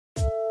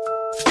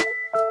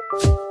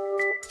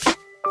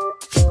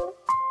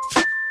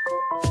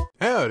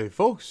Howdy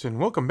folks, and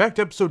welcome back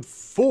to episode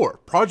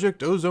 4,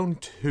 Project Ozone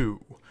 2.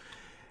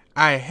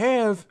 I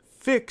have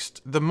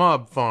fixed the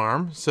mob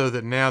farm so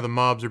that now the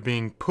mobs are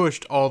being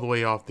pushed all the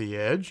way off the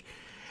edge,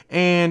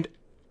 and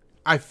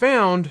I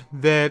found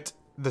that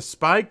the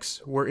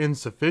spikes were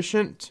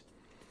insufficient.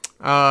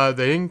 They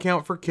didn't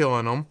count for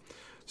killing them,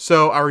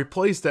 so I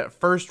replaced that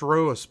first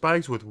row of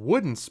spikes with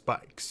wooden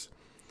spikes,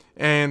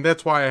 and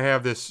that's why I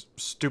have this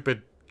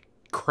stupid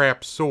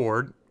crap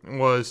sword.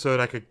 Was so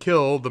that I could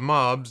kill the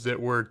mobs that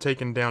were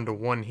taken down to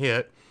one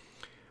hit.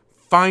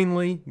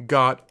 Finally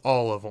got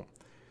all of them.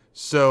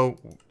 So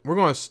we're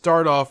going to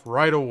start off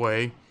right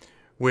away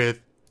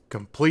with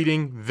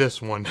completing this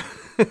one.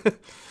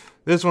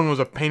 This one was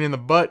a pain in the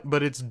butt,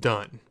 but it's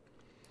done.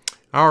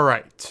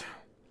 Alright.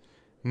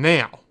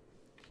 Now,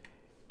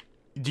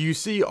 do you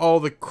see all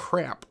the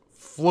crap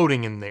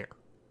floating in there?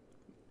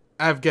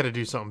 I've got to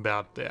do something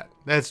about that.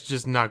 That's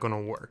just not going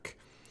to work.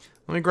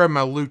 Let me grab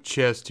my loot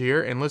chest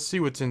here, and let's see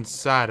what's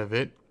inside of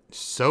it.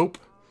 Soap.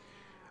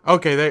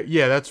 Okay,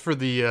 that's for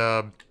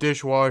the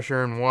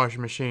dishwasher and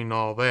washing machine and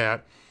all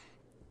that.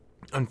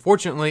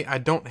 Unfortunately, I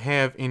don't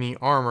have any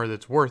armor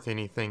that's worth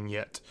anything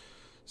yet.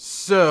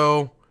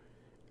 So,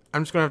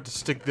 I'm just going to have to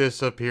stick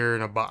this up here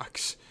in a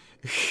box.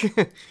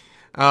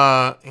 And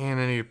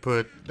I need to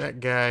put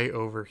that guy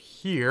over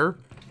here.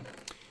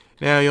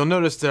 Now, you'll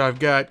notice that I've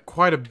got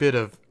quite a bit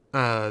of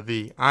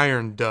the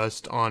iron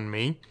dust on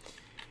me.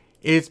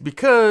 It's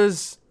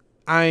because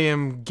I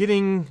am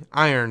getting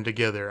iron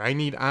together. I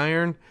need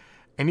iron.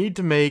 I need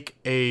to make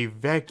a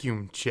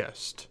vacuum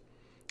chest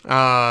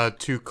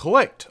to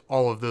collect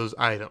all of those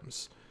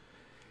items.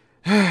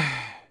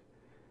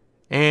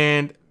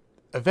 And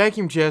a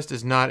vacuum chest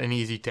is not an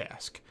easy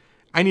task.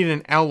 I need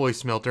an alloy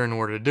smelter in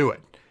order to do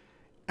it.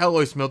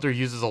 Alloy smelter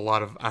uses a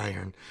lot of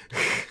iron.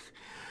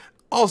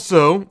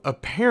 Also,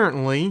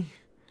 apparently,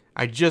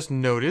 I just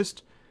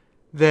noticed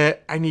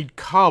that I need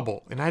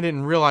cobble, and I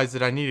didn't realize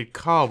that I needed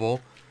cobble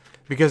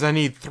because I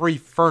need 3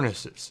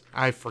 furnaces.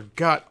 I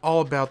forgot all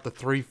about the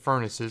 3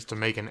 furnaces to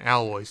make an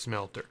alloy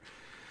smelter.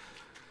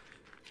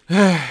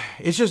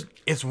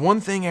 It's one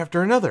thing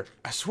after another,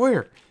 I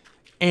swear.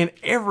 And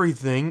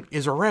everything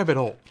is a rabbit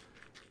hole.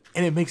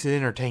 And it makes it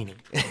entertaining.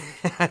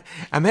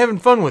 I'm having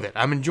fun with it.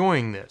 I'm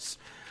enjoying this.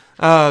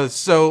 Oh,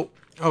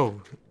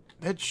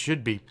 that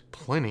should be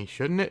plenty,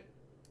 shouldn't it?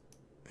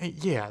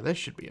 Yeah, that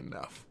should be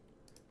enough.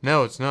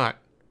 No, it's not.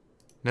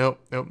 Nope.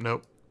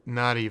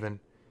 Not even.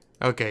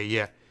 Okay,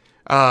 yeah.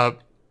 I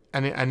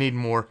need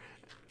more.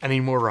 I need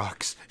more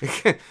rocks.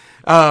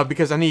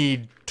 Because I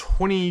need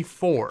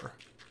 24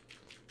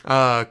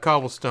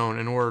 cobblestone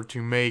in order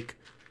to make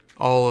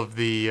all of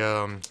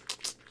the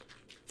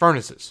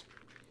furnaces.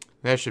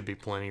 That should be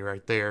plenty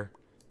right there.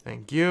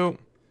 Thank you.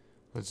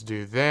 Let's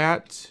do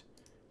that.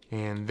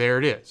 And there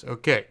it is.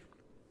 Okay.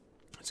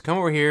 Let's come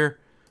over here.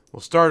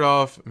 We'll start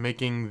off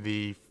making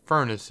the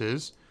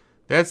furnaces.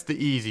 That's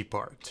the easy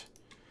part.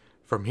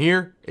 From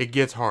here, it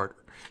gets harder.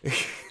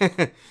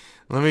 Let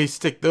me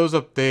stick those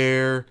up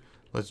there.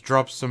 Let's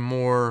drop some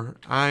more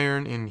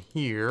iron in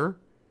here.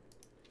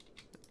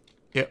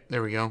 Yep,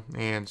 there we go.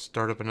 And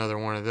start up another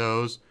one of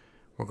those.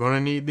 We're going to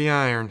need the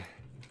iron.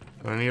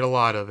 Going to need a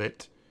lot of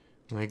it.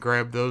 Let me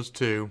grab those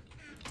too.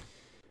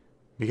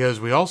 Because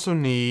we also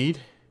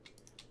need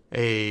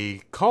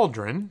a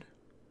cauldron.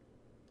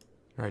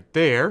 Right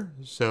there.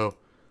 So,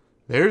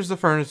 there's the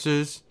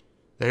furnaces.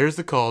 There's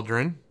the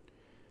cauldron.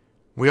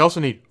 We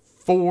also need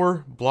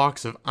 4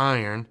 blocks of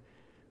iron,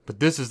 but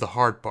this is the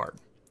hard part.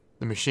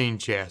 The machine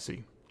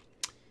chassis.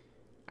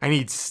 I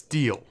need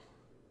steel.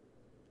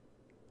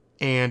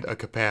 And a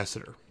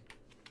capacitor.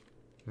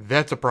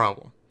 That's a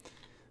problem.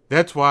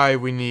 That's why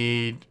we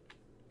need...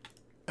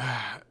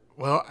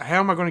 well, how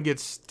am I going to get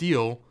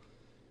steel?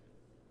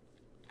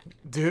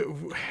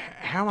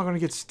 How am I going to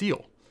get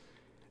steel?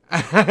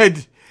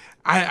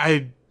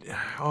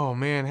 Oh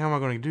man, how am I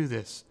going to do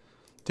this?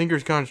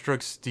 Tinker's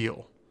Construct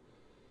steel.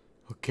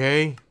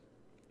 Okay.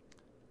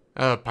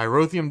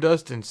 Pyrotheum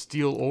dust and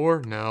steel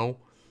ore? No.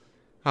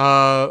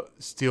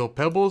 Steel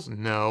pebbles?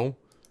 No.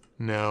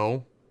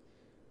 No.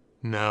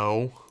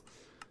 No.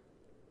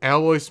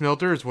 Alloy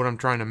smelter is what I'm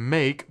trying to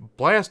make.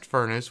 Blast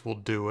furnace will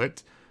do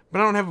it.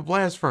 But I don't have a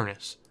blast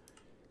furnace.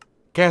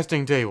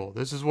 Casting table.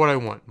 This is what I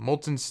want.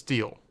 Molten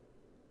steel.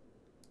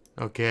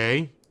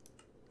 Okay.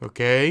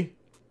 Okay.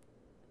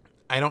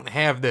 I don't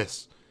have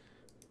this.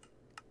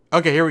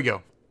 Okay, here we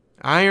go.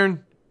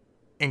 Iron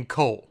and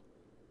coal.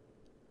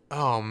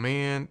 Oh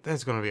man,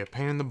 that's going to be a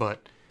pain in the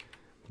butt.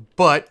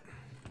 But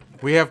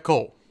we have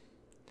coal.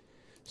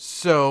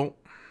 So,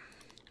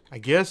 I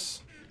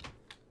guess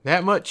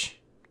that much.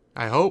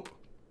 I hope.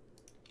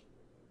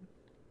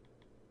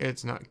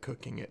 It's not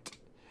cooking it.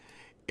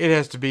 It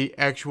has to be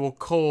actual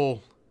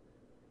coal.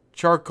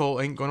 Charcoal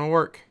ain't going to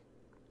work.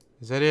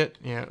 Is that it?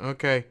 Yeah,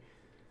 okay.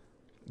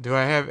 Do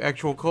I have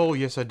actual coal?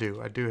 Yes, I do.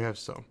 I do have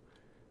some.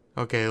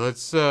 Okay,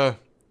 let's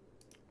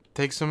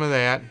take some of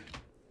that.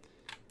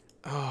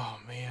 Oh,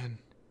 man.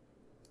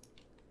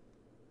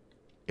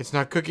 It's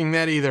not cooking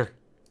that either.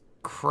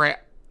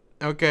 Crap.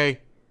 Okay.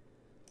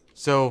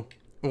 So,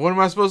 What am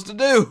I supposed to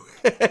do?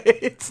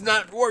 It's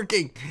not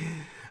working.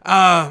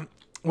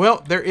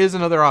 Well, there is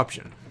another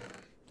option.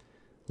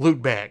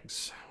 Loot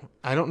bags.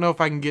 I don't know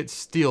if I can get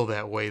steel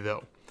that way,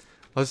 though.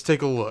 Let's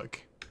take a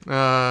look.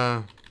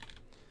 Oh,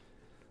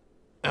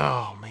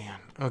 man.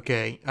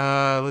 Okay,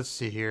 let's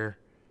see here.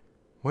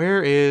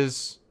 Where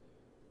is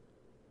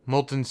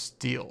molten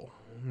steel?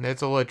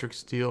 That's electric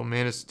steel,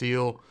 mana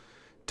steel,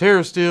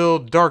 terra steel,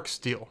 dark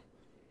steel.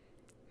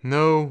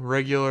 No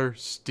regular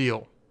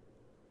steel.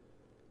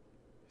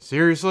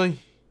 Seriously?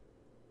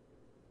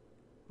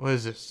 What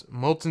is this?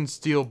 Molten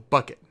steel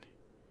bucket.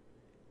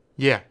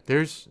 Yeah,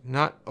 there's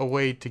not a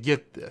way to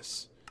get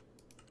this.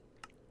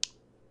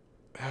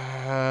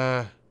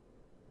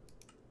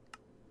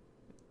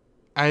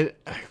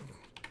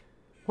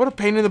 What a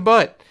pain in the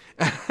butt.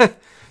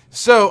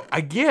 So,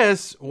 I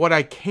guess what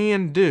I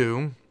can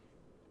do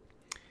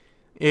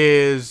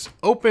is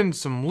open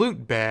some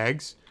loot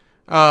bags,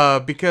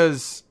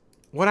 because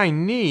what I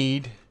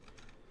need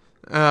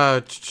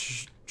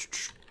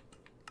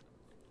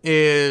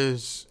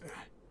is,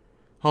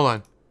 hold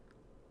on.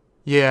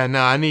 Yeah,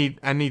 no, I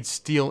need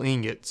steel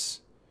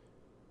ingots.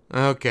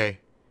 Okay.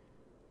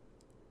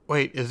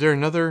 Wait, is there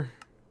another?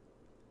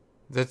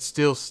 That's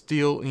still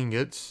steel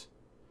ingots.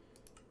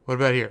 What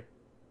about here?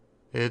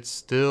 It's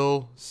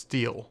still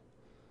steel.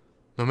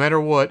 No matter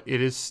what, it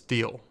is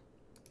steel.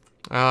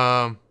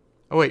 Oh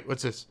wait,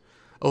 what's this?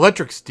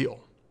 Electric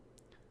steel.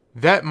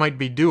 That might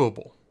be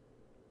doable.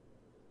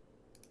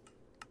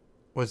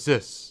 What's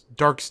this?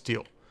 Dark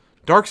steel.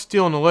 Dark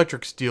steel and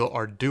electric steel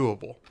are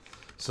doable.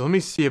 So let me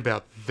see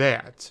about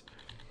that.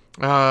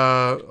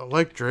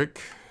 Electric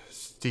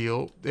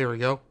steel. There we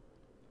go.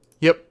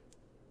 Yep.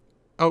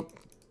 Oh.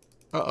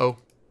 Uh-oh.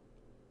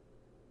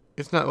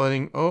 It's not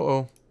letting...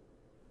 Uh-oh.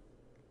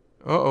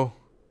 Uh-oh.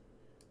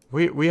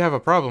 We have a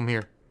problem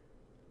here.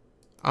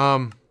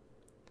 I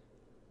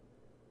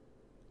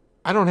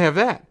don't have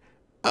that.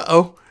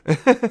 Uh-oh.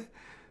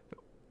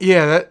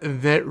 Yeah,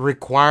 that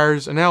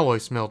requires an alloy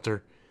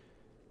smelter.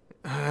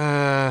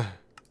 Okay,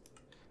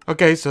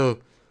 so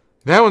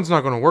that one's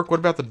not going to work. What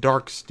about the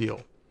dark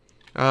steel?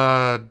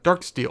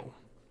 Dark steel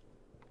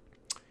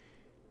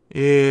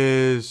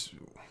is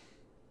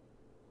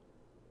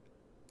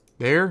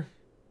there.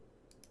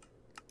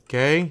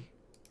 Okay.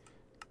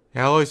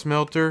 Alloy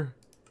smelter.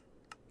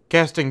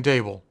 Casting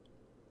table.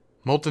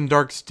 Molten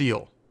dark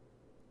steel.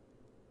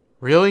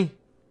 Really?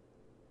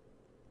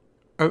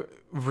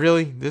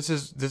 Really? This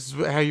is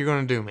how you're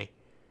going to do me.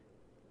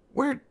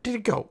 Where did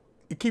it go?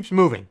 It keeps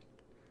moving.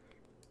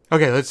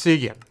 Okay, let's see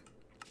again.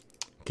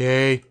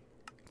 Okay.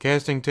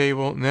 Casting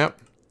table. Nope.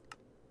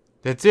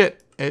 That's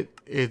it.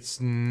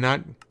 It's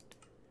not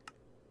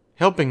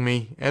helping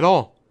me at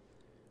all.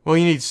 Well,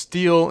 you need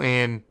steel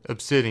and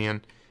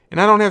obsidian. And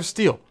I don't have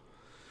steel.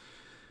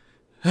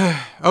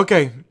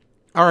 Okay.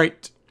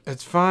 Alright.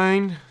 That's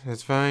fine.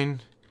 That's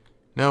fine.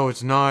 No,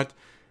 it's not.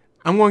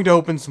 I'm going to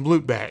open some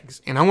loot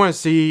bags. And I want to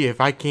see if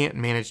I can't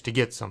manage to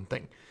get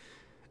something.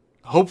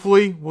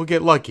 Hopefully, we'll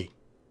get lucky.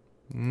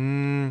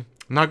 I'm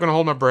not going to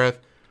hold my breath.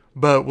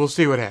 But we'll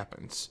see what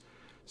happens.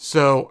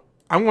 So,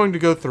 I'm going to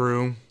go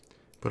through,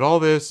 put all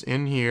this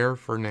in here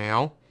for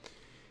now.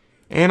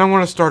 And I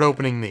want to start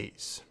opening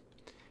these.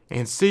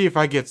 And see if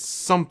I get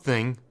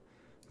something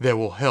that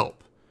will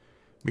help.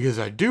 Because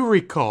I do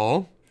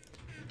recall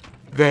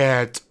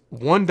that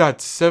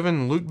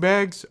 1.7 loot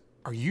bags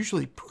are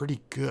usually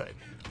pretty good.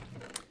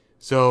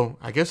 So,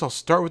 I guess I'll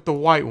start with the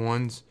white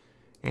ones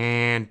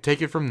and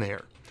take it from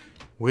there.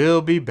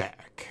 We'll be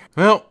back.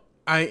 Well,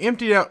 I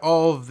emptied out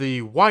all of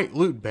the white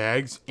loot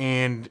bags,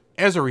 and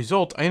as a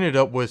result, I ended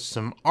up with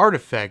some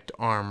artifact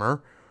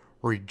armor,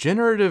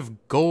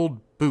 regenerative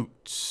gold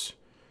boots.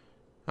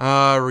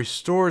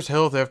 Restores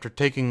health after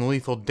taking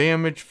lethal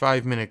damage,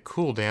 5-minute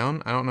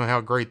cooldown. I don't know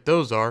how great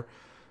those are.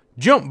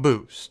 Jump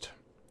boost.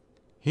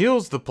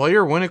 Heals the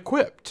player when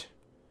equipped.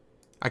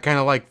 I kind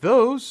of like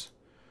those.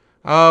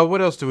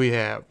 What else do we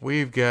have?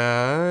 We've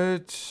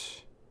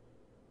got...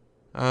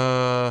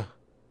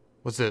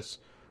 what's this?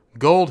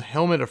 Gold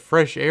helmet of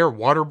fresh air,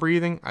 water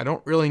breathing. I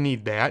don't really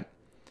need that.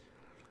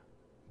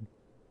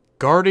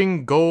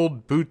 Guarding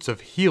gold boots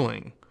of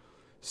healing.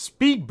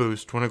 Speed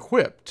boost when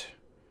equipped.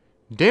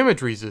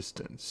 Damage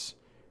resistance.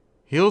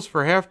 Heals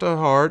for half the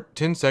heart,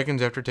 10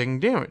 seconds after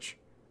taking damage.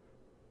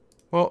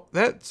 Well,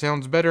 that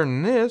sounds better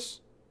than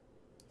this.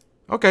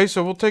 Okay,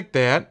 so we'll take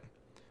that.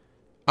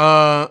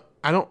 I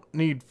don't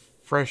need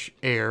fresh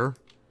air.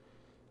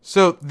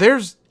 So,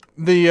 there's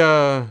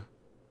the,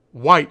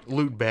 white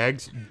loot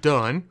bags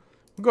done.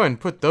 We'll go ahead and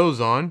put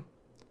those on.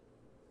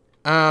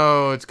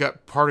 Oh, it's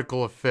got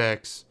particle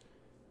effects.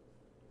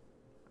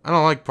 I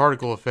don't like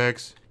particle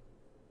effects.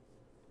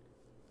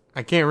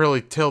 I can't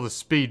really tell the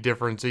speed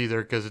difference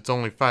either because it's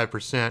only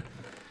 5%.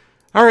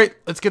 Alright,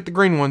 let's get the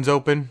green ones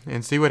open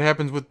and see what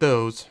happens with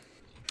those.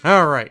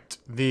 Alright,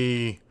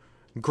 the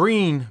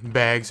green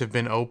bags have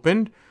been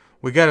opened.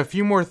 We got a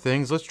few more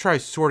things. Let's try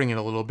sorting it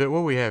a little bit. What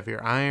do we have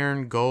here?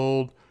 Iron,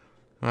 gold,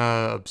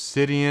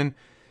 obsidian.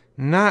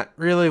 Not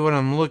really what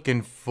I'm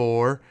looking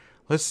for.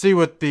 Let's see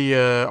what the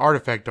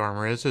artifact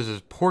armor is. This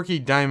is Porky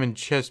Diamond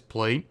Chest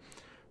Plate.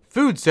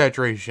 Food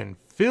saturation.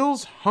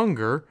 Fills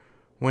hunger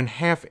when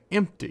half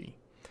empty.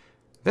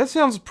 That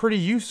sounds pretty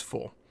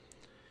useful.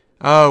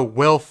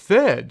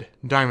 Well-fed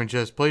Diamond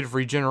Chest Plate of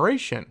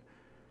Regeneration.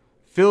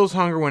 Fills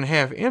hunger when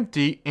half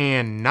empty.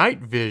 And night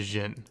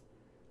vision.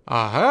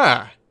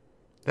 Aha!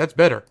 That's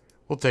better.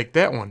 We'll take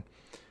that one.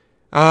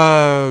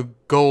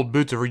 Gold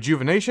Boots of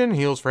Rejuvenation.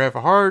 Heals for half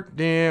a heart.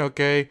 Yeah,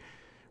 okay.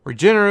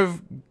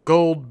 Regenerative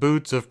Gold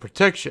Boots of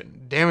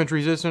Protection. Damage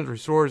resistance.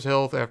 Restores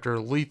health after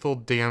lethal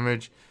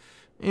damage.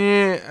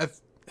 I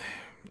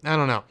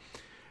don't know.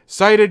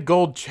 Sighted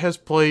Gold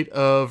Chest Plate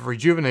of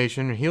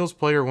Rejuvenation. Heals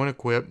player when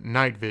equipped.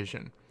 Night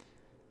Vision.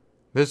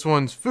 This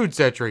one's Food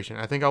Saturation.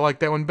 I think I like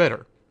that one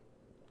better.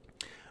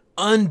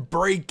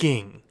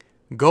 Unbreaking.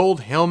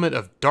 Gold Helmet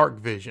of Dark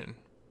Vision.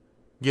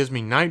 Gives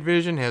me Night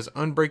Vision, has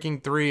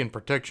Unbreaking 3 and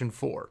Protection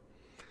 4.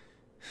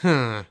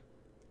 I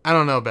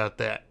don't know about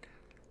that.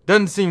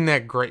 Doesn't seem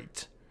that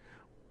great.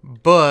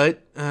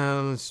 But,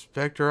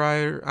 Spectre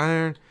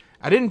Iron.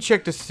 I didn't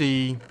check to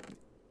see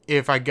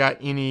if I got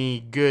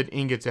any good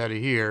ingots out of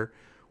here.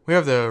 We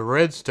have the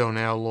Redstone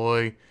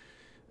Alloy.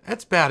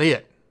 That's about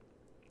it.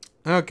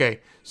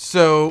 Okay,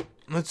 so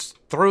let's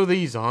throw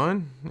these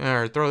on.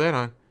 Or throw that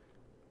on.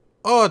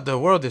 Oh, the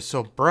world is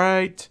so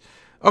bright.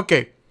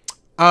 Okay,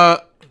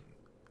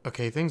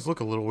 okay, things look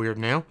a little weird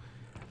now.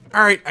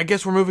 Alright, I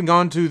guess we're moving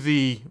on to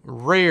the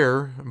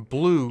rare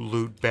blue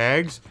loot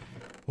bags.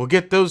 We'll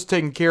get those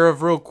taken care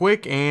of real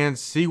quick and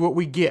see what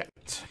we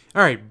get.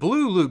 Alright,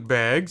 blue loot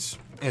bags,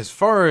 as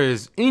far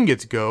as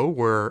ingots go,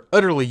 were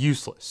utterly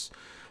useless.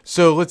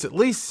 So let's at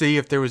least see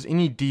if there was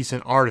any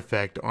decent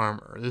artifact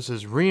armor. This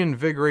is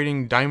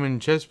Reinvigorating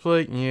Diamond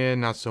Chestplate. Yeah,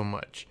 not so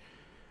much.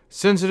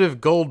 Sensitive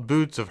Gold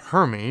Boots of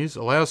Hermes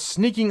allows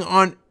sneaking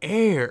on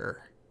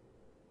air.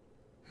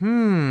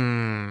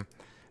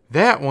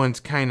 That one's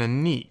kind of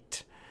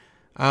neat.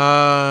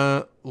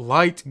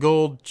 Light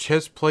Gold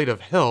Chestplate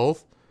of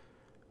Health.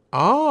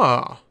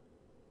 I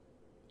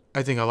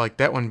think I like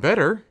that one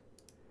better.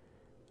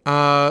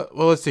 Well,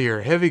 let's see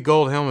here. Heavy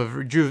Gold Helmet of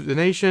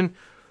Rejuvenation.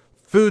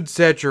 Food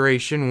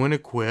Saturation when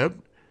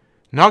equipped.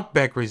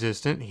 Knockback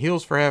Resistant.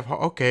 Heals for half.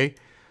 Okay.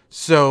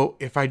 So,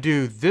 if I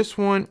do this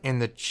one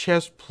and the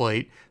chest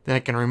plate, then I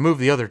can remove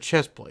the other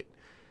chest plate.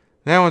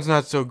 That one's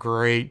not so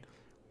great.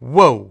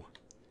 Whoa.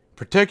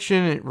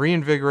 Protection,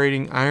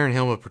 Reinvigorating Iron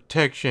Helmet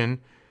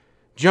Protection.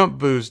 Jump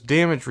Boost,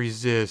 Damage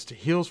Resist.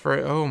 Heals for...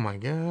 Oh my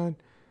god.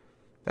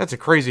 That's a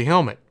crazy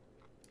helmet.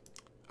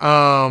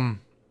 Wow.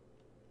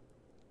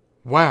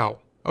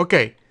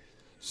 Okay.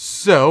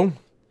 So,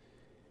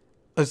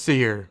 let's see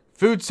here.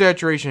 Food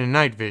Saturation and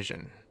Night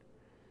Vision.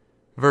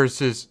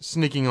 Versus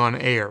Sneaking on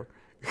Air.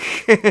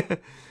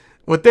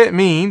 What that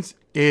means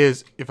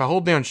is if I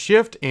hold down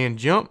shift and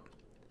jump,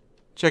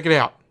 check it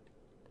out.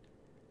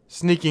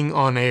 Sneaking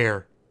on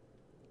air.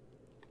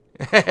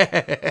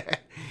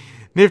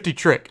 Nifty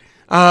trick.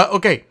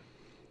 Okay.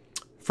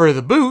 For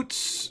the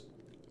boots,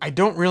 I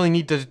don't really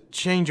need to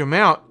change them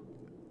out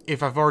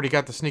if I've already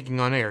got the sneaking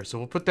on air. So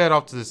we'll put that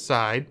off to the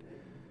side.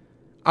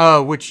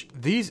 Which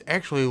these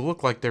actually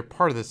look like they're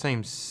part of the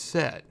same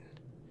set.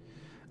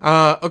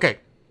 Okay.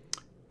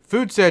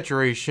 Food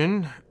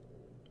Saturation.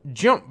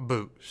 Jump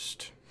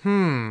Boost.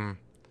 I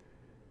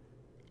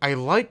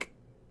like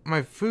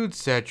my Food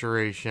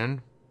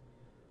Saturation.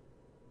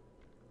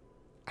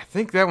 I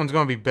think that one's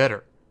going to be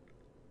better.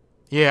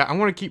 Yeah, I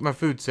want to keep my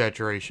Food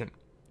Saturation.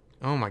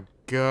 Oh my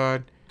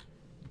god.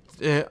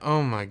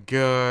 Oh my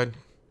god.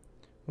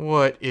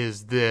 What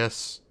is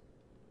this?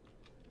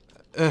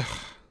 Ugh.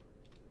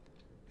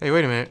 Hey,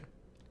 wait a minute.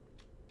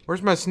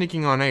 Where's my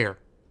sneaking on air?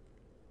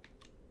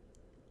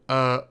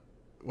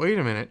 Wait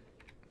a minute.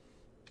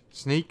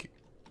 Sneak.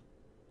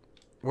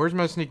 Where's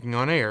my sneaking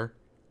on air?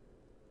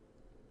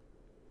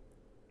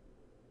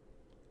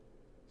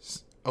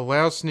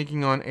 Allows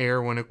sneaking on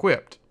air when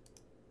equipped.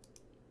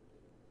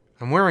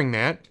 I'm wearing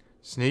that.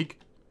 Sneak.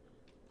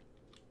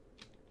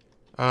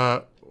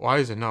 Why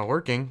is it not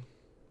working?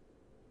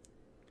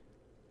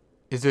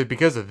 Is it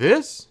because of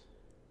this?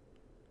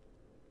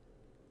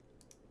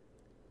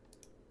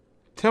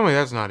 Tell me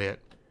that's not it.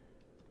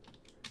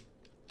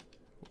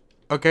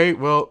 Okay,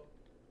 well,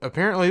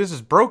 apparently this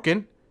is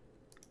broken.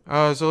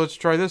 So let's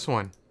try this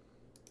one.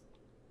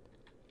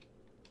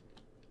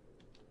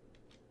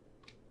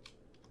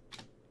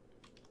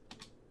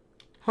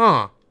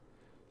 Huh.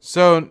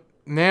 So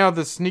now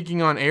the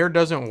sneaking on air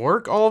doesn't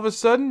work all of a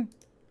sudden?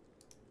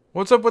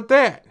 What's up with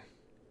that?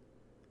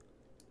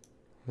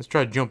 Let's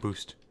try jump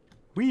boost.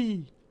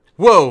 Whee!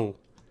 Whoa!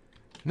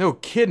 No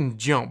kidding,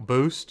 jump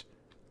boost.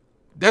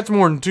 That's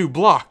more than 2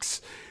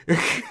 blocks.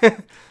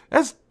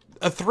 That's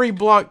a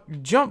 3-block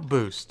jump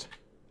boost.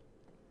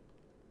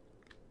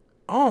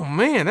 Oh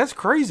man, that's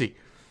crazy.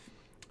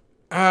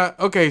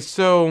 Okay,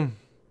 so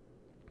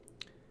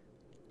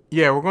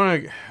yeah, we're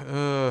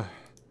gonna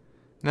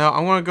now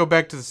I want to go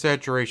back to the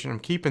saturation. I'm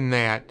keeping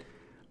that.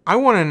 I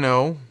want to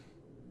know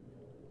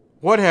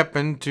what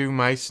happened to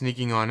my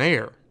sneaking on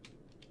air.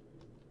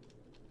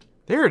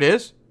 There it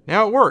is.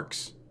 Now it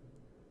works.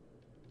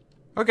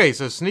 Okay,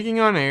 so sneaking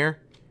on air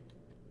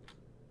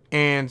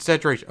and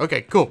saturation.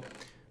 Okay, cool.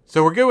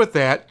 So we're good with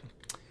that.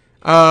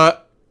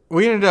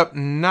 We ended up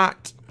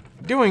not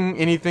doing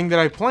anything that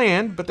I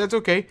planned, but that's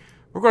okay.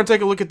 We're going to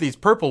take a look at these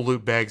purple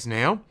loot bags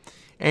now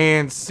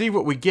and see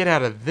what we get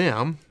out of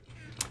them.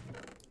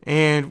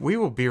 And we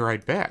will be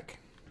right back.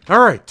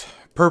 Alright,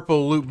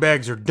 purple loot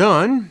bags are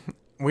done.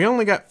 We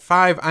only got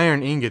 5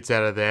 iron ingots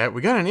out of that.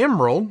 We got an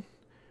emerald.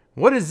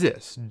 What is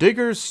this?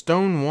 Digger's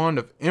Stone Wand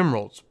of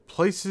Emeralds.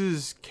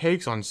 Places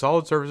cakes on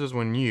solid surfaces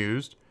when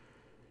used.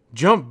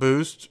 Jump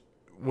boost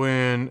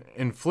when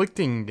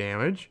inflicting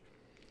damage.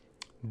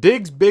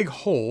 Digs big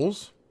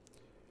holes.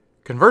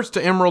 Converts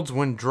to emeralds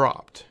when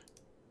dropped.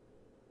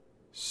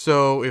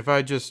 So if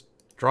I just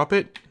drop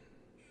it.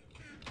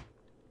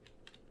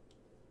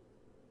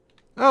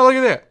 Oh, look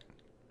at that.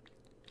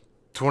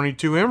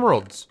 22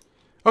 emeralds.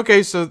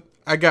 Okay, so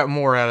I got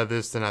more out of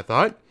this than I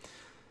thought.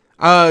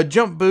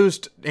 Jump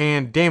boost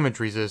and damage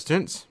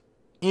resistance.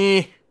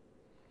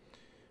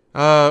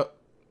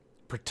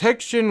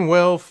 Protection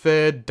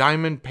well-fed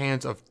diamond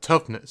pants of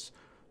toughness.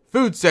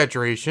 Food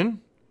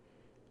saturation.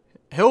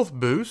 Health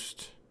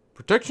boost.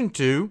 Protection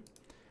 2.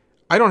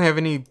 I don't have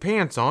any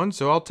pants on,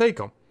 so I'll take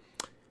them.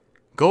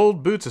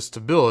 Gold boots of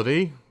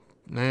stability.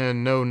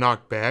 And no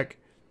knockback.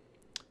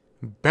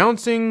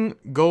 Bouncing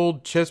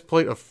gold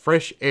chestplate of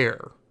fresh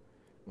air.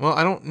 Well,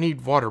 I don't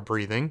need water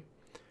breathing.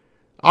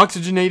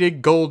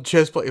 Oxygenated gold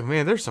chestplate.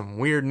 Man, there's some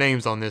weird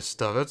names on this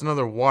stuff. That's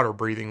another water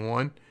breathing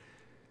one.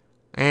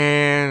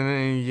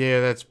 And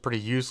yeah, that's pretty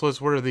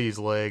useless. What are these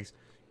legs?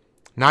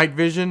 Night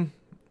vision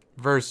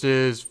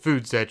versus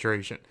food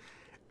saturation.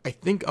 I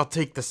think I'll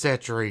take the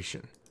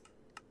saturation.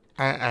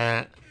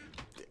 Not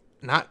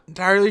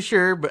entirely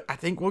sure, but I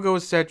think we'll go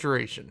with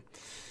saturation.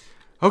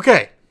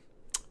 Okay.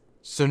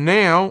 So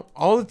now,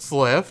 all that's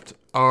left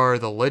are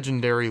the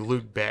legendary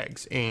loot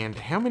bags. And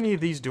how many of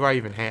these do I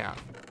even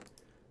have?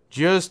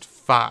 Just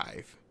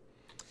 5.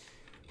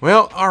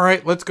 Well,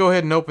 alright, let's go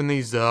ahead and open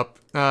these up.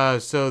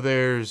 So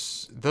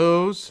there's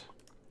those.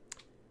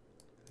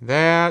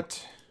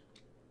 That.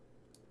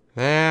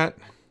 Not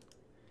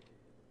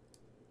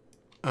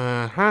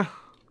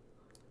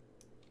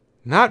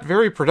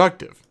very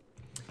productive.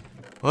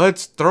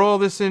 Let's throw all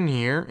this in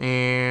here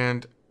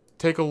and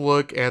take a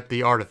look at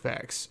the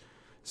artifacts.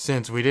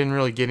 Since we didn't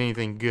really get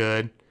anything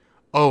good.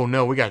 Oh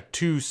no, we got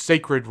 2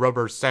 sacred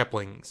rubber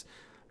saplings.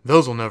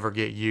 Those will never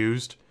get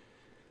used.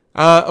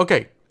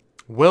 Okay.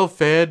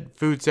 Well-fed,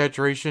 food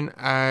saturation.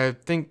 I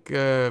think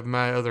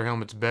my other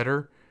helmet's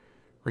better.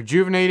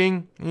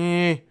 Rejuvenating.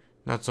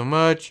 Not so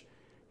much.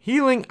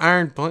 Healing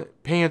iron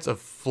pants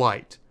of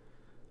flight.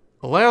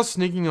 Allows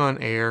sneaking on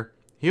air.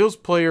 Heals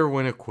player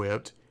when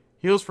equipped.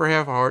 Heals for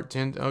half a heart.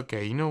 10.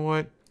 Okay, you know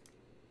what?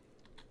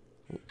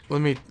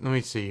 Let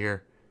me see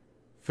here.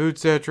 Food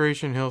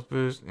saturation, health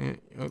boost.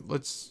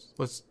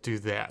 Let's do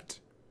that.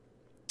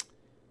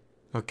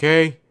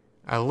 Okay.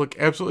 I look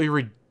absolutely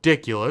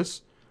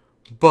ridiculous,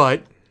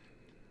 but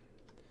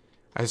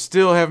I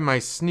still have my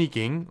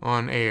sneaking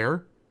on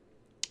air.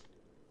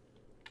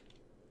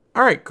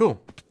 Alright,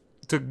 cool.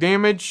 Took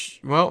damage.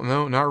 Well,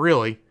 no, not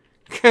really.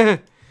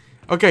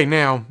 Okay,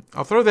 now,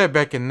 I'll throw that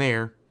back in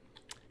there.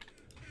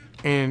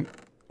 And,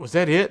 was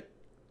that it?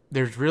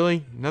 There's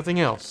really nothing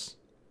else.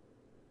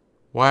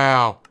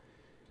 Wow.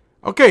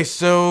 Okay,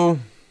 so,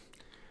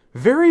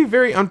 very,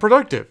 very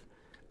unproductive.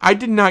 I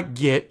did not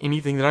get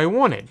anything that I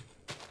wanted.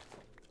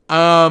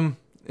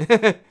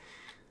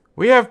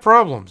 We have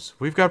problems.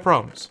 We've got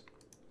problems.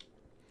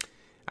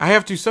 I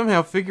have to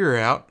somehow figure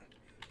out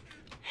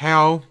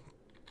how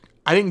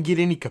I didn't get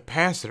any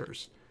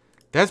capacitors.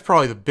 That's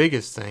probably the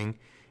biggest thing,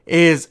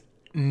 is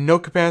no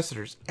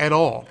capacitors at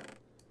all.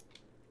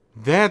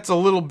 That's a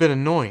little bit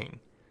annoying.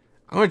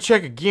 I'm going to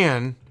check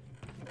again,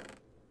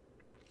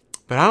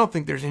 but I don't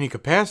think there's any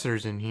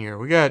capacitors in here.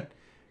 We got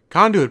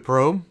conduit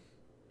probe.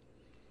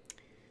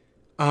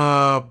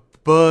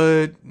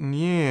 But,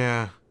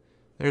 yeah.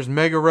 There's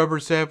mega rubber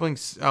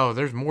saplings. Oh,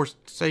 there's more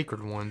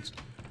sacred ones.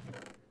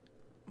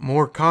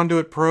 More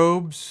conduit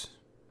probes.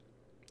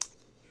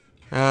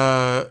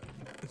 Let's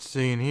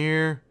see in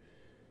here.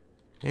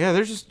 Yeah,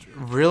 there's just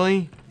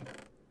really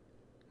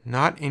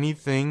not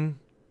anything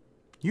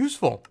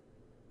useful.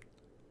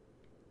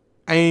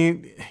 I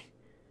mean,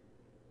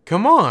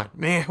 come on,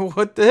 man.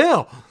 What the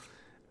hell?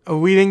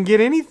 We didn't get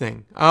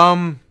anything.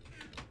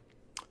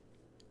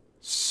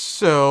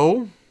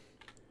 So,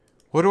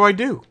 what do I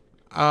do?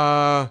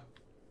 I'm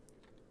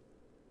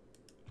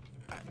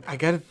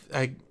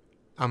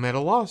at a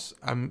loss.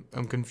 I'm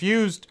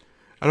confused.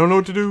 I don't know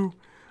what to do.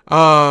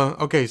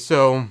 Okay,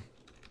 so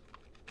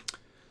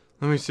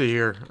let me see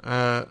here.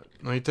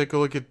 Let me take a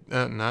look at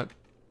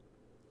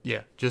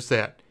just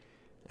that.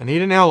 I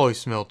need an alloy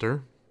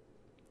smelter.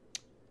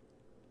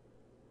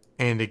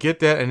 And to get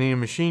that, I need a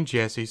machine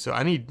chassis. So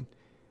I need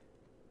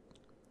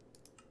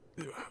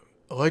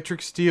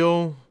electric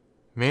steel,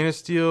 mana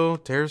steel,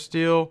 terra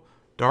steel,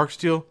 dark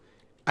steel.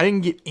 I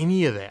didn't get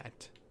any of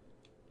that.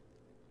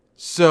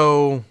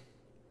 So,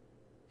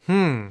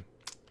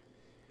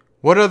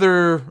 What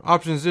other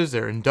options is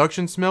there?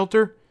 Induction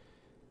smelter?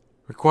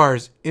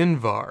 Requires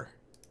Invar.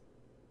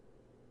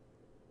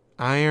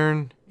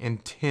 Iron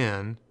and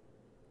tin.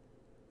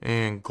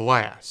 And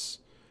glass.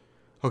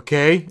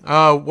 Okay,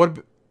 how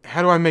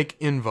do I make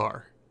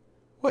Invar?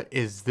 What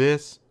is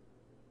this?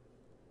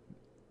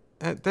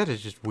 That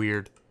is just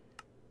weird.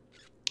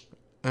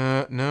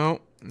 No.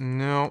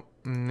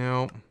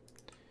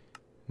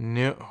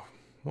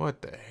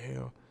 What the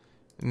hell?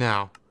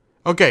 Now.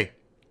 Okay.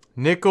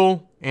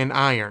 Nickel and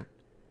iron.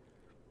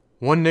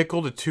 1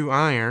 nickel to 2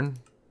 iron.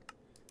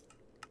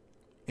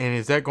 And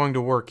is that going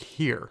to work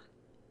here?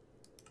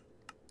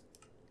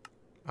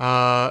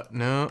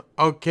 No.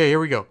 Okay, here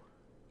we go.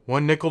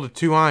 1 nickel to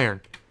 2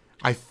 iron.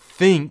 I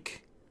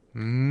think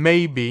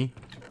maybe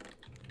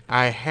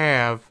I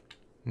have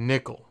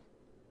nickel.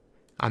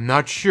 I'm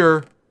not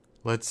sure.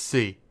 Let's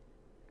see.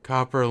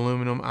 Copper,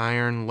 aluminum,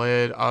 iron,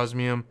 lead,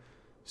 osmium,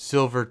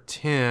 silver,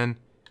 tin.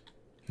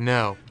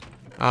 No.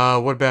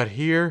 What about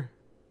here?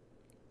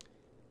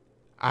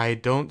 I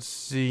don't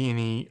see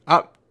any.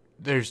 Oh,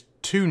 there's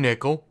 2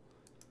 nickel.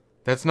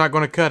 That's not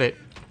going to cut it.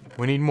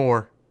 We need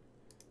more.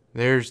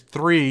 There's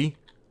 3.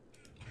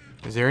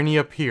 Is there any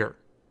up here?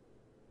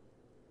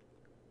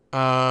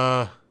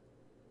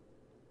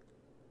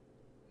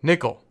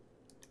 Nickel.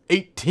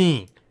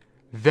 18.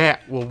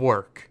 That will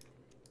work.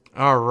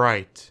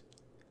 Alright.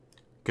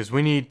 Because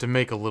we need to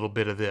make a little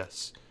bit of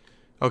this.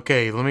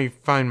 Okay, let me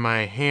find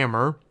my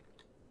hammer.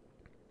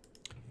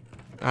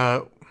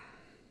 My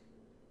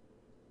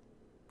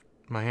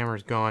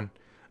hammer's gone.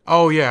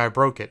 Oh yeah, I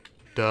broke it.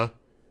 Duh.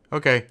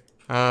 Okay.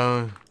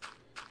 We'll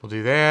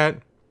do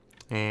that.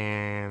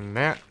 And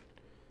that.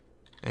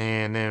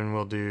 And then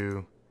we'll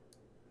do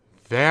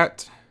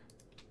that.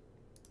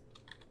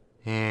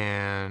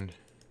 And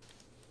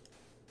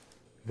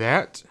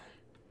that.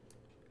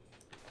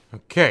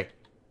 Okay.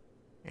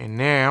 And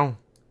now,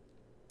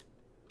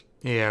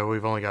 yeah,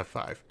 we've only got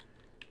 5.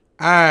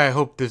 I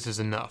hope this is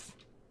enough.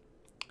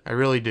 I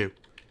really do.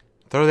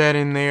 Throw that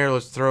in there.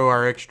 Let's throw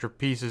our extra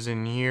pieces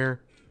in here.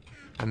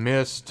 I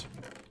missed.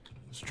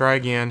 Let's try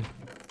again.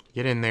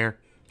 Get in there.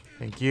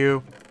 Thank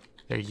you.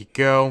 There you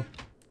go.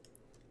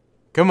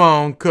 Come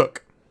on,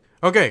 cook.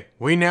 Okay,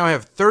 we now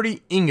have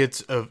 30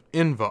 ingots of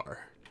Invar.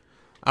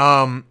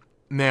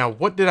 Now,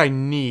 what did I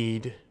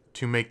need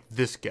to make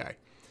this guy?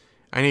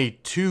 I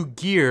need 2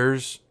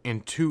 gears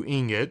and 2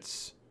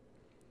 ingots.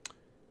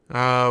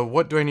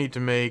 What do I need to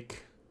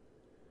make?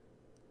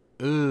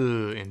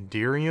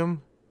 Enderium?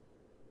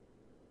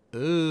 How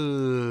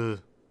do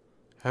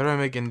I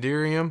make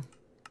Enderium?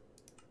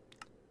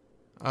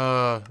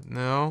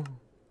 No.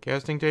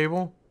 Casting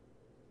table?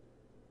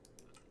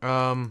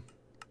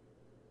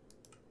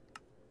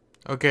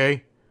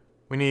 Okay.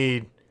 We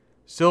need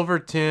silver,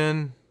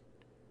 tin,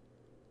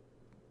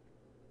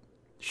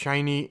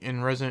 shiny,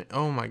 and resonant.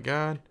 Oh my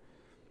god.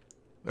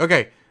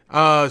 Okay.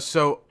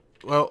 So,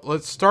 well,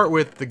 let's start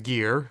with the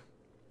gear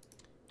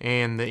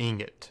and the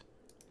ingot.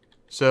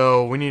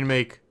 So, we need to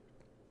make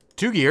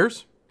 2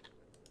 gears.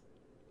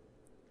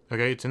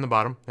 Okay, it's in the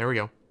bottom. There we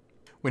go.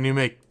 We need to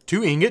make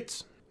 2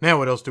 ingots. Now,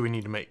 what else do we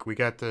need to make? We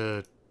got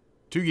the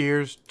 2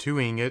 gears, 2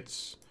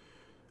 ingots.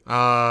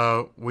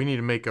 We need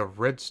to make a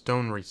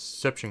redstone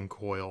reception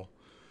coil.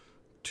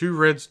 2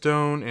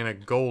 redstone and a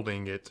gold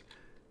ingot.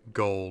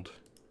 Gold.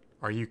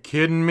 Are you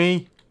kidding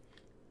me?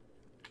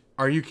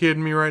 Are you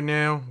kidding me right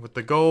now? With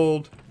the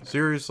gold?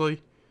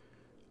 Seriously?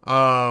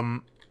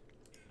 Did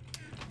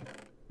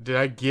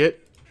I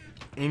get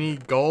any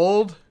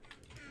gold?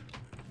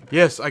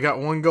 Yes, I got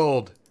 1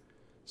 gold.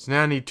 So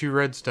now I need 2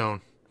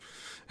 redstone.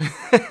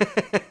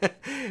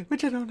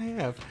 Which I don't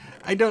have.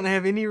 I don't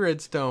have any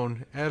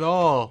redstone at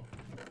all.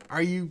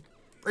 Are you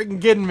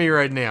freaking kidding me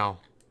right now?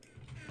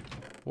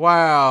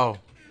 Wow.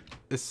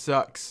 This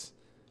sucks.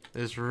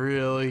 This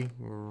really,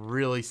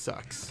 really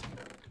sucks.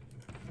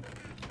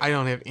 I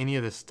don't have any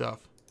of this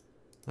stuff.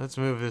 Let's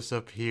move this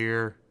up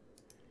here.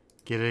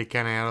 Get it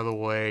kind of out of the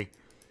way.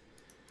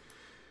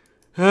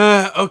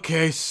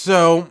 Okay,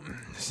 so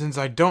since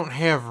I don't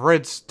have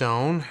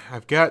redstone,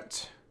 I've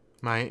got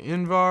my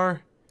Invar.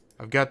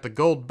 I've got the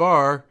gold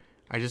bar.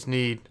 I just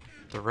need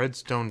the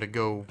redstone to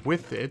go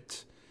with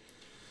it.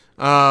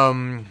 How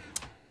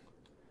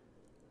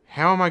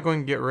am I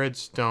going to get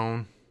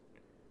redstone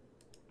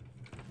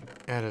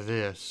out of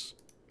this?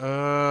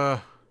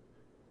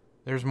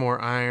 There's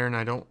more iron.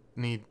 I don't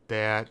need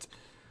that.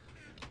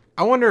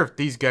 I wonder if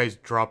these guys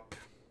drop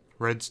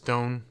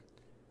redstone.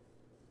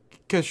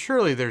 Because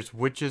surely there's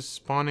witches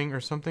spawning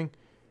or something.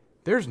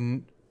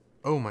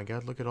 Oh my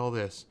god, look at all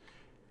this.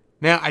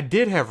 Now, I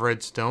did have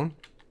redstone.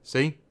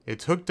 See?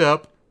 It's hooked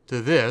up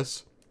to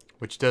this,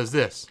 which does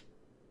this.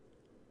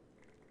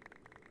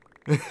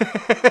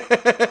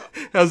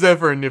 How's that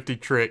for a nifty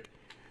trick?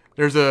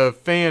 There's a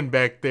fan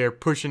back there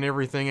pushing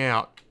everything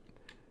out.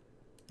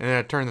 And then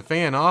I turn the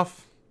fan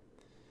off.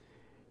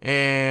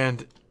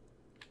 And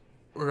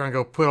we're going to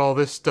go put all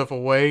this stuff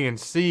away and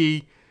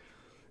see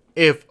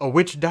if a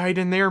witch died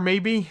in there,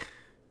 maybe.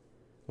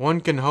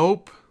 One can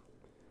hope.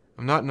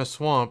 I'm not in a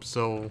swamp,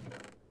 so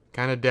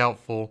kind of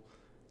doubtful.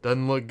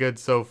 Doesn't look good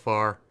so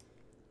far.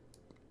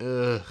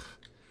 Ugh.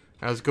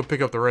 Now let's go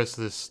pick up the rest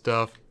of this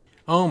stuff.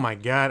 Oh my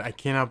god, I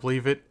cannot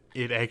believe it.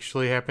 It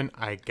actually happened.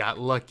 I got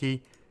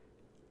lucky.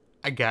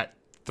 I got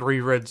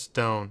 3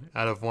 redstone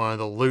out of one of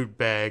the loot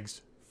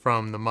bags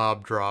from the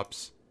mob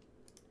drops.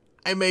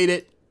 I made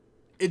it.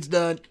 It's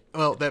done.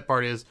 Well, that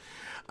part is.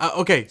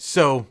 Okay,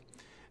 so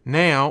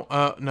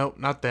now, no,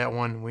 not that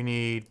one. We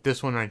need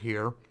this one right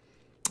here.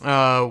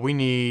 We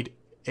need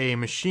a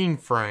machine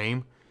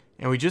frame,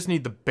 and we just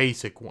need the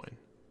basic one.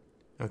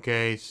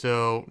 Okay,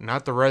 so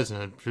not the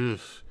resonant. Ugh.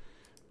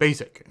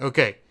 Basic.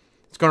 Okay,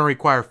 it's going to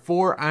require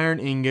 4 iron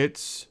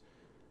ingots,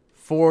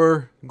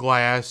 4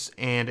 glass,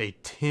 and a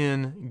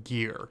 10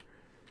 gear.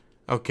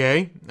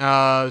 Okay,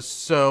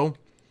 so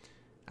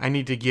I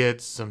need to get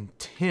some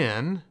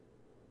tin,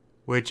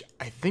 which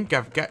I think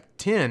I've got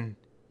 10.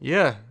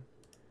 Yeah,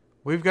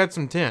 we've got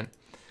some tin.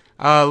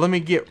 Let me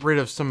get rid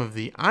of some of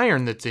the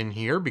iron that's in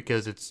here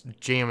because it's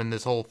jamming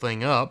this whole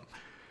thing up.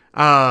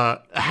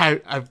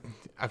 I've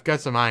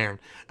got some iron.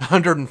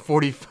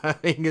 145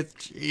 ingots.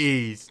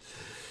 Jeez.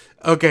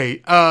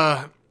 Okay,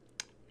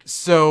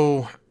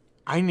 so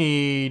I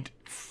need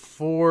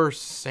 4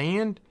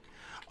 sand.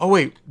 Oh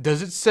wait,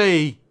 does it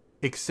say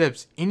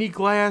accepts any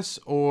glass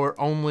or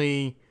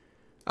only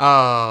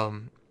let's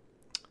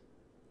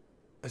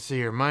see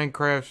here,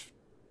 Minecraft.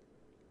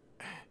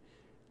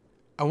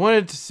 I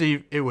wanted to see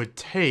if it would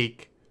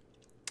take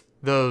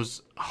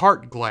those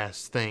heart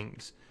glass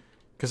things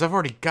because I've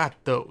already got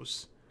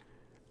those.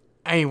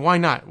 Hey, why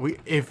not?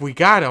 If we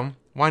got them,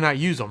 why not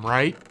use them,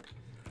 right?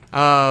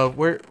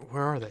 Where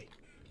are they?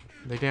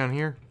 Are they down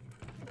here?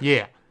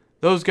 Yeah,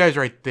 those guys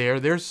right there.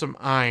 There's some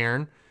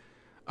iron.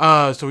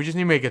 So we just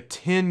need to make a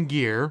 10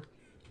 gear.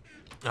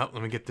 Oh,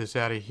 let me get this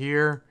out of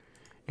here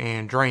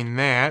and drain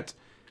that.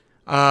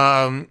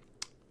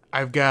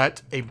 I've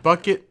got a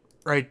bucket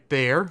right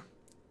there.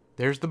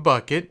 There's the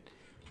bucket.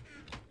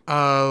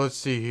 Let's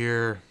see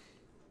here.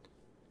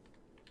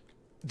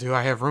 Do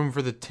I have room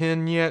for the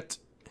 10 yet?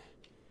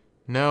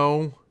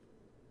 No.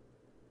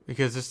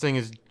 Because this thing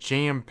is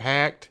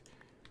jam-packed.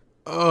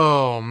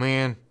 Oh,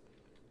 man.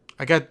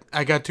 I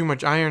got too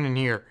much iron in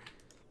here.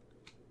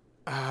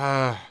 You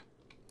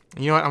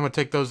know what? I'm going to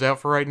take those out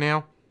for right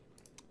now.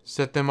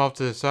 Set them off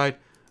to the side.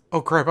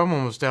 Oh, crap. I'm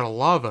almost out of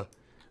lava.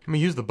 Let me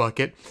use the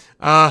bucket.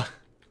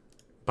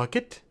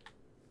 Bucket?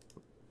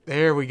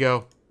 There we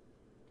go.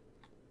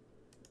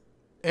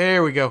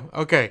 There we go.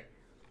 Okay.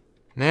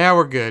 Now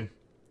we're good.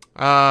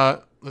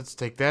 Let's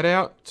take that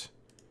out.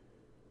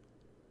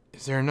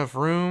 Is there enough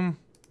room?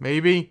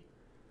 Maybe?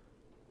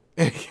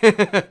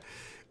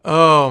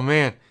 Oh,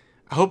 man.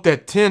 I hope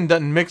that tin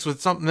doesn't mix with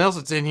something else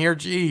that's in here.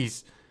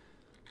 Jeez.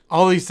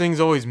 All these things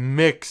always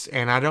mix,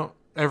 and I don't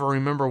ever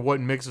remember what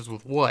mixes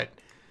with what.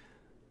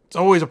 It's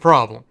always a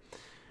problem.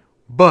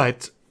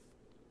 But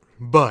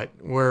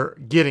we're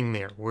getting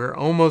there. We're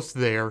almost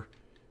there.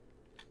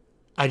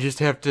 I just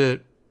have to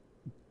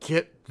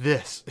get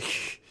this.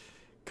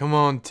 Come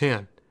on,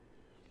 10.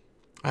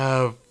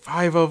 5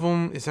 of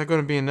them. Is that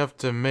going to be enough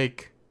to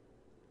make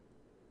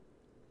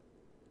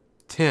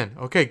 10?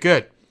 Okay,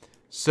 good.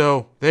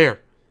 So,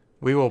 there.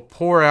 We will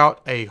pour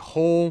out a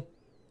whole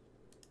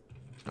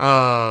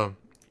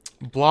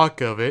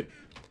block of it.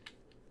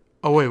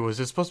 Oh, wait. Was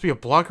it supposed to be a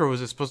block or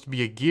was it supposed to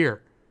be a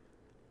gear?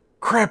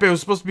 Crap, it was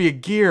supposed to be a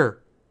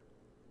gear.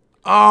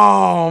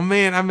 Oh,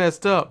 man. I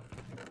messed up.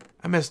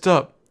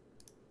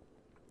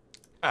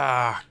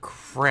 Ah,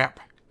 crap.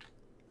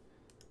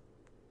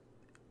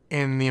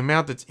 And the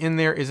amount that's in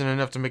there isn't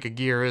enough to make a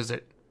gear, is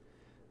it?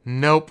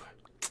 Nope.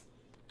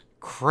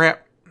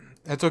 Crap.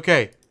 That's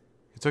okay.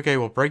 It's okay.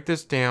 We'll break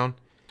this down.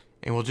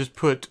 And we'll just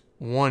put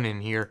 1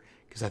 in here.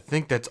 Because I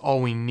think that's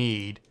all we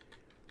need.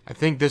 I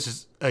think this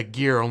is a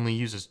gear only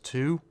uses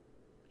 2.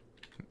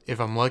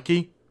 If I'm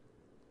lucky.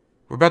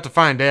 We're about to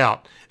find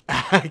out.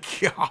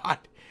 God.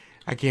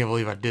 I can't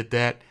believe I did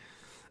that.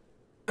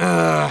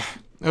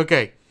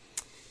 Okay.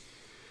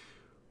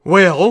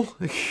 Well,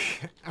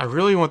 I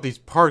really want these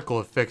particle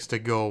effects to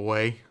go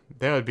away.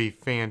 That would be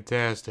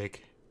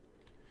fantastic.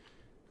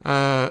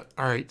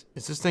 Alright.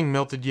 Is this thing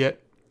melted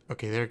yet?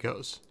 Okay, there it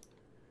goes.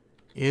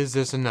 Is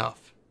this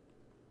enough?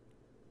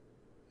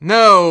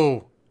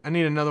 No! I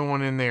need another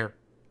one in there.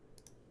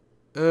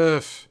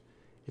 Ugh.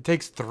 It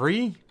takes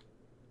 3?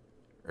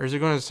 Or is it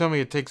going to tell me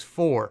it takes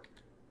 4?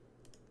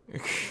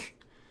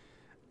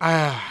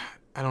 I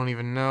don't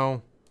even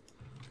know.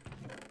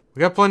 We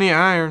got plenty of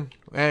iron.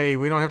 Hey,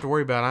 we don't have to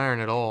worry about iron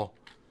at all.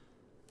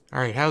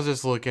 Alright, how's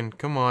this looking?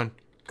 Come on.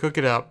 Cook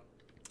it up.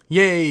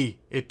 Yay!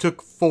 It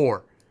took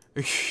 4.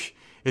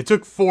 It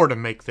took 4 to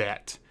make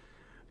that.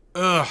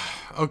 Ugh.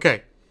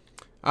 Okay.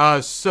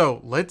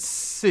 So, let's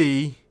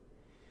see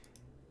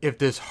if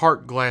this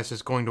heart glass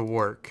is going to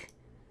work.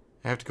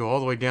 I have to go all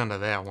the way down to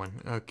that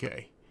one.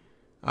 Okay.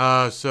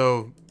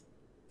 So,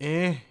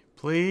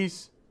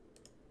 please.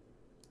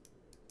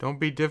 Don't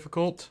be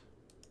difficult.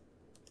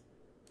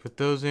 Put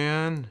those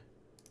in.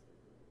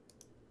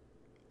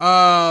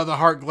 The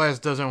heart glass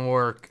doesn't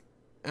work.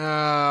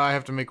 I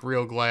have to make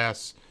real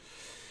glass.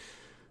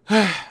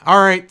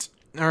 Alright.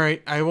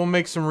 Alright, I will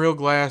make some real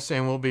glass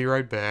and we'll be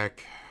right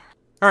back.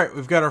 Alright,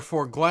 we've got our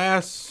 4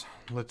 glass.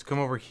 Let's come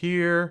over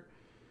here.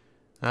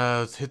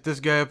 Let's hit this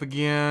guy up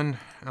again.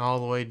 All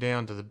the way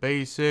down to the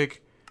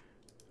basic.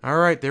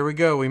 Alright, there we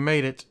go. We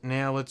made it.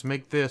 Now let's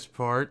make this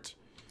part.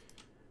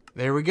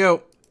 There we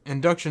go.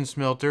 Induction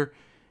smelter.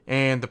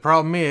 And the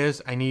problem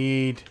is, I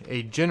need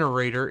a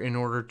generator in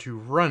order to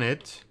run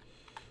it.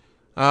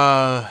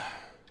 Where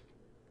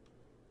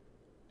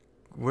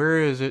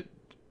is it?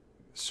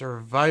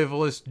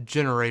 Survivalist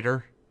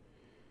generator.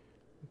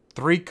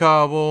 3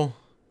 cobble,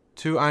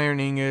 2 iron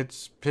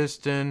ingots,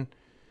 piston,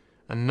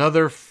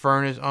 another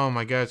furnace. Oh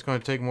my god, it's going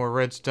to take more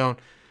redstone.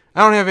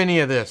 I don't have any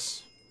of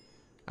this.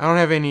 I don't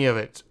have any of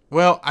it.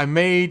 Well, I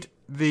made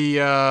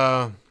the,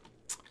 I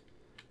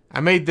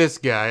made this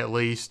guy at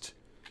least.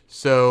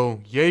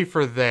 So, yay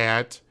for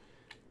that.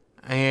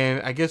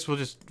 And I guess we'll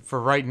just, for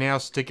right now,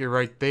 stick it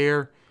right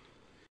there.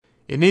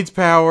 It needs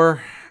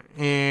power,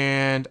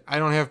 and I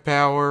don't have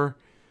power.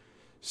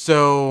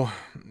 So,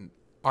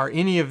 are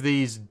any of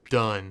these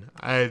done?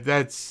 I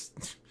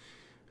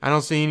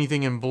don't see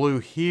anything in blue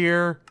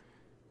here.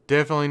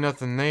 Definitely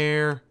nothing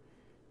there.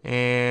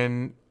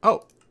 And,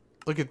 oh,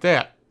 look at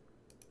that.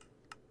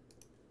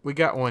 We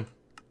got one.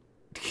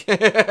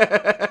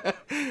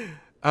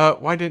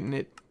 Why didn't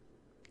it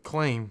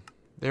claim?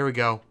 There we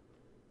go.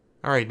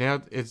 Alright,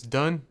 now it's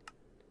done?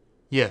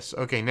 Yes,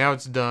 okay, now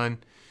it's done.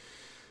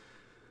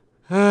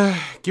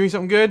 Give me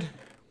something good?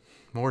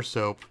 More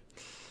soap.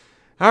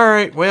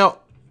 Alright,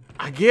 well,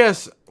 I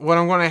guess what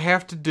I'm going to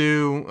have to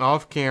do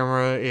off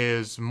camera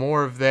is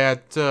more of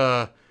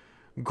that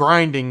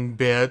grinding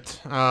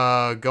bit.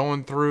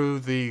 Going through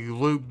the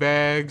loot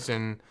bags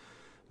and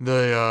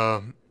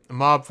the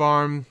mob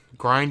farm.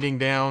 Grinding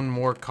down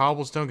more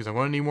cobblestone, because I'm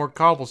going to need more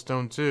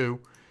cobblestone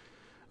too.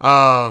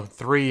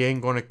 3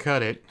 ain't going to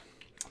cut it.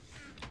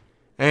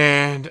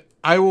 And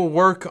I will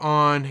work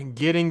on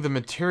getting the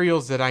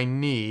materials that I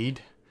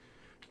need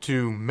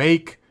to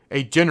make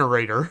a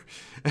generator.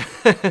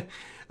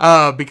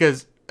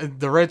 Because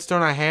the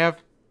redstone I have,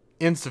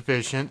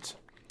 insufficient.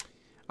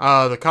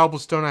 The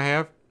cobblestone I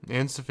have,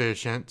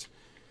 insufficient.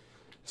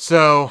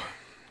 So,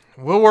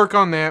 we'll work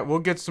on that. We'll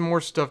get some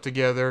more stuff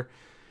together.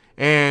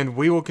 And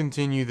we will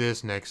continue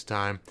this next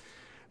time.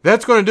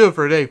 That's going to do it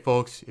for today,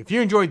 folks. If you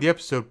enjoyed the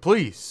episode,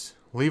 please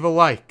leave a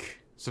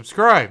like,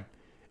 subscribe,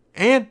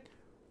 and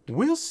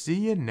we'll see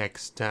you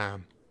next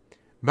time.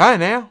 Bye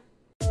now.